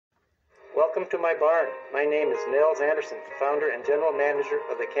Welcome to my barn. My name is Nels Anderson, founder and general manager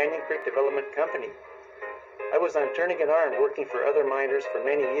of the Canyon Creek Development Company. I was on Turnagain Arm working for other miners for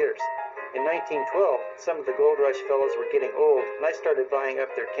many years. In 1912, some of the Gold Rush fellows were getting old, and I started buying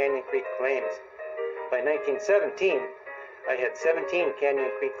up their Canyon Creek claims. By 1917, I had 17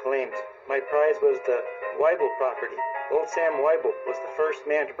 Canyon Creek claims. My prize was the Weibel property. Old Sam Weibel was the first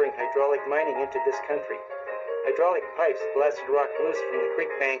man to bring hydraulic mining into this country. Hydraulic pipes blasted rock loose from the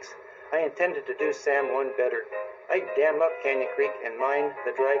creek banks. I intended to do Sam one better. I'd dam up Canyon Creek and mine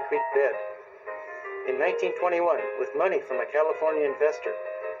the dry creek bed. In 1921, with money from a California investor,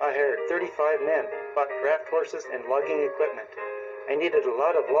 I hired 35 men, bought draft horses and logging equipment. I needed a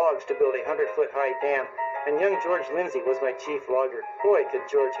lot of logs to build a 100-foot high dam, and young George Lindsay was my chief logger. Boy, could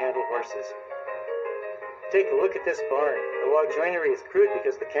George handle horses. Take a look at this barn. The log joinery is crude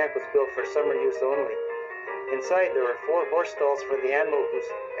because the camp was built for summer use only. Inside there are 4 horse stalls for the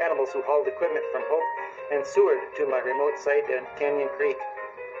animals who hauled equipment from Hope and Seward to my remote site in Canyon Creek.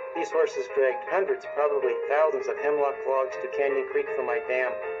 These horses dragged hundreds, probably thousands of hemlock logs to Canyon Creek for my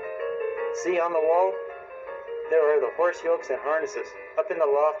dam. See on the wall? There are the horse yokes and harnesses. Up in the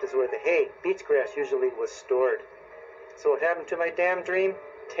loft is where the hay, beach grass usually, was stored. So what happened to my dam dream?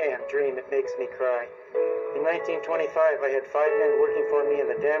 Damn dream, it makes me cry. In 1925, I had 5 men working for me and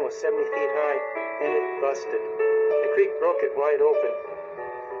the dam was 70 feet high, and it busted. The creek broke it wide open.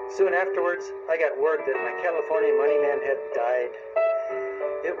 Soon afterwards, I got word that my California money man had died.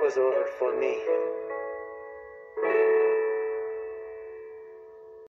 It was over for me.